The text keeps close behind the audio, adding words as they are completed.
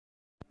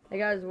Hey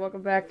guys,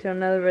 welcome back to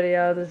another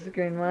video. This is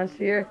Green Monster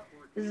here.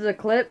 This is a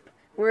clip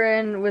we're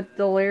in with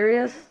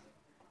Delirious.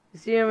 You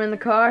see him in the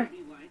car?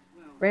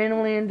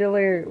 Randomly in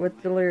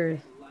with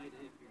Delirious.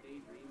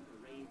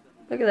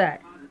 Look at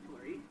that.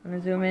 I'm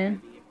gonna zoom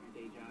in.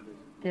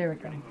 There we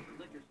go.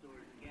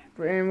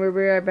 And we'll be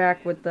right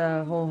back with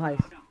the whole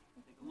heist.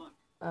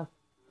 Oh.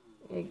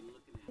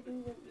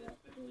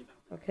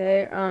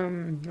 Okay,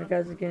 you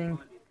guys are getting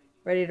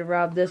ready to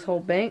rob this whole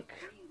bank.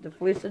 The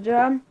Felisa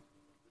job.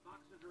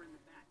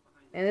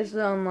 And this is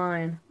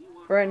online.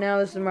 For right now,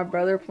 this is my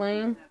brother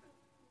playing.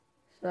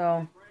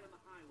 So,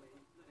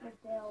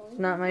 it's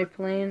not my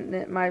playing.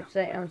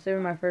 I'm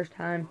saving my first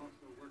time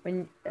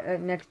when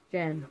next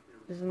gen.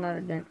 This is not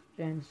a next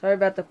gen. Sorry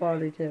about the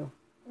quality too.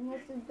 And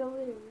this is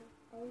Delirious.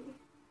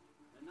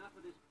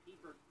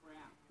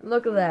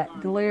 Look at that,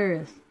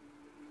 Delirious.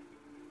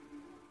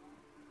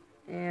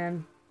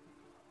 And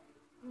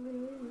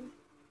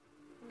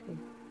okay.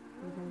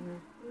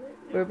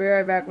 We'll be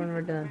right back when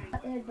we're done.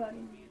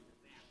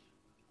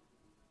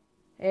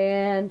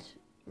 And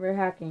we're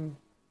hacking.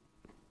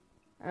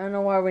 I don't know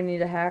why we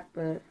need a hack,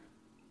 but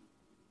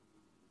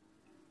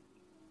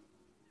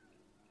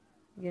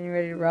getting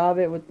ready to rob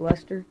it with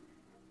Lester.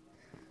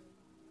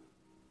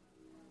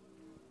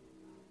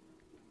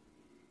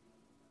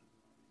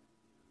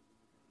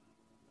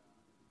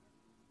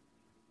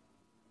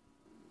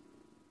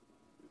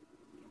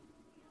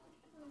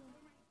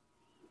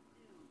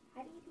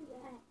 How do you do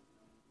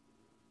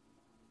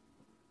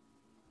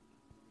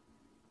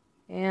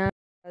that? And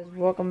guys,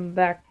 welcome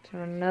back to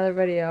another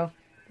video.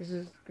 This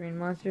is Green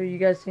Monster. You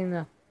guys seen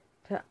the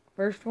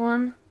first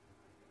one?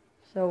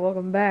 So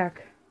welcome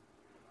back.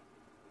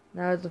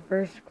 That was the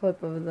first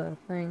clip of the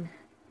thing.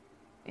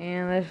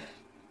 And let's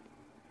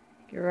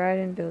get right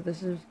into it.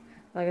 This is,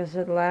 like I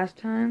said last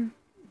time.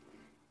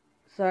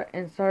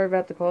 Sorry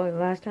about the quality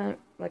last time.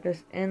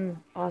 And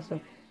also,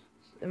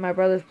 my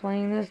brother's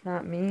playing this,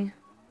 not me.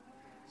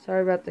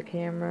 Sorry about the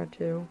camera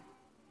too.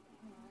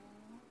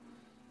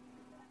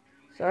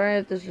 Sorry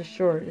if this is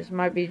short. This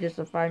might be just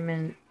a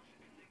 5-minute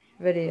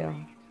video.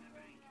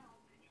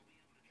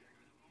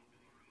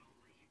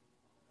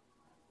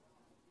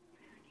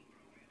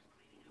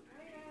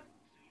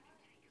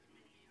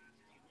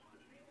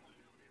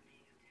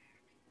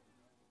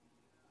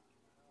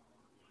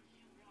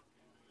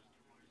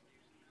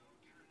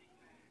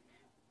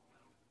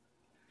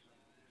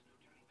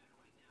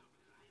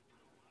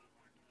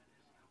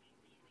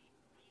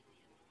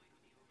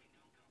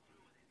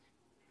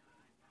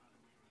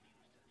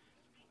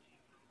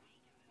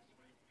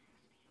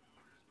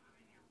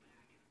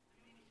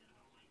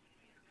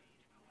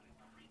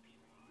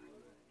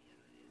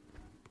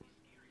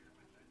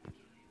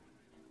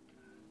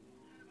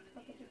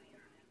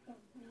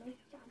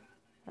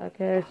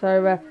 Okay,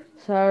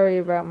 sorry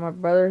about my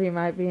brother. He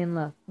might be in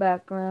the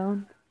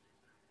background.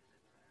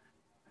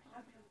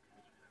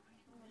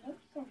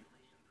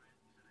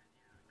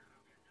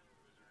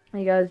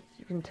 You guys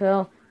can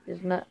tell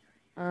it's not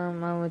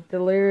I'm with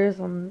Delirious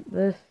on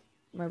this.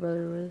 My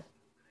brother was.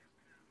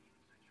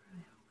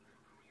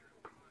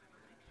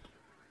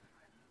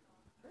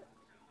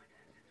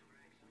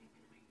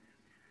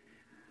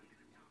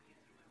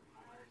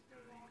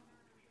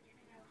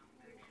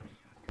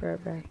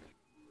 Right back.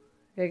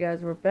 Okay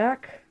guys, we're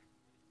back.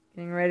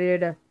 Getting ready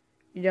to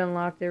you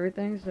unlocked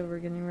everything, so we're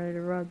getting ready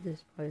to rob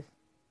this place.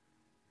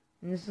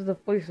 And this is the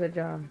Felisa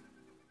job.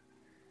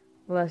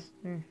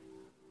 Lester.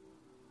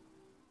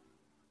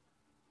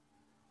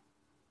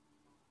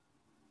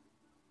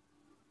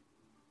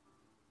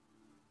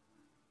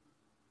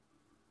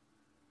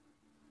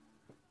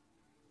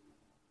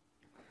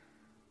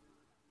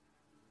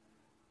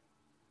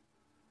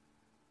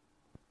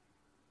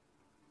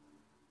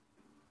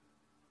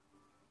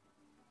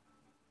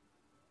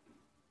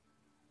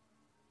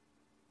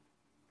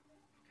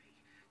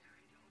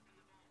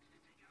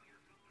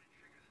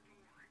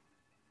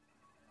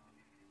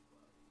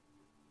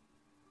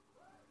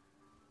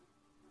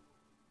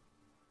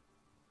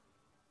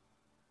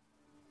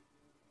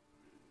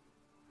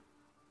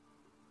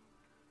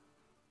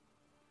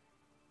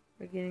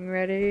 We're getting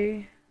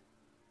ready.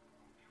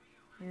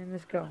 And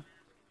let's go.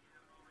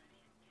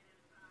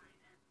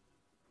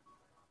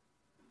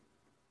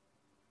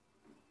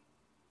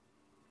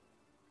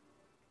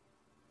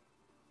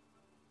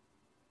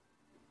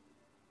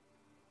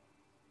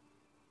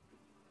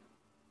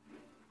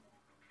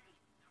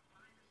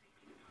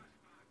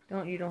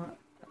 You don't have.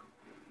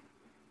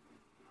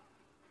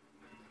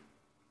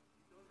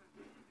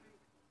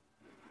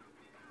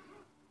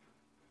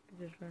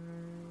 Just run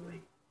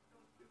away.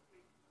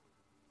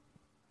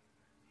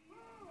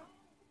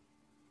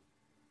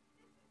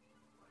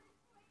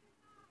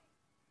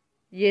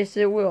 Yes,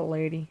 it will,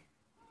 lady.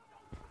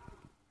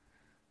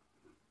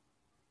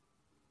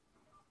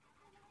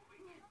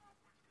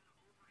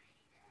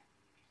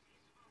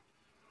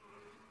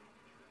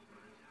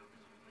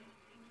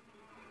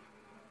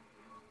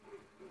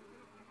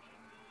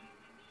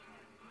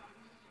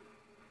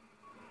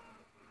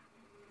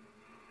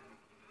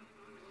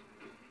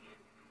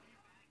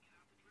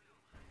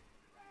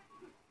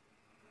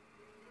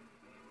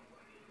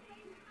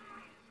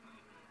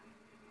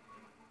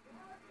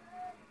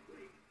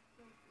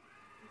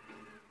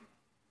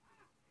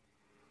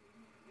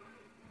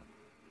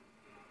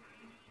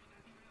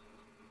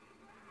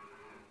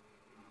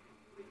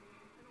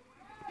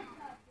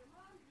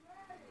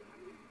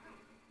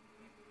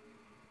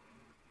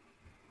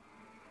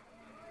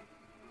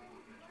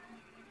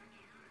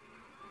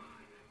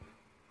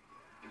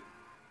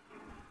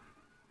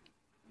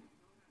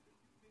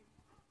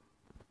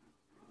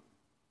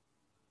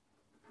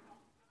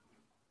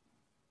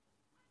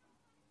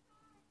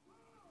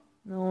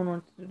 No one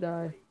wants to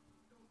die.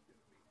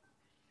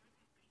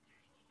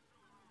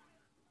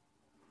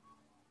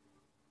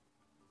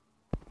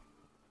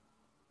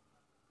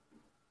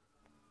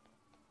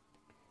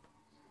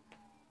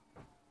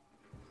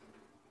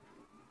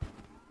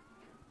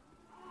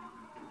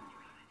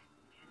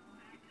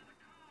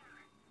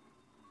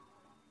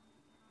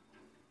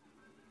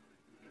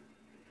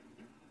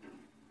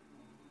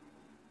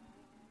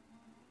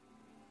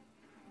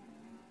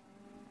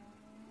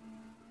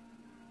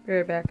 Be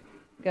right back.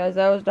 Guys,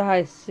 that was the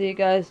heist. See you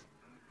guys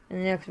in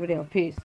the next video. Peace.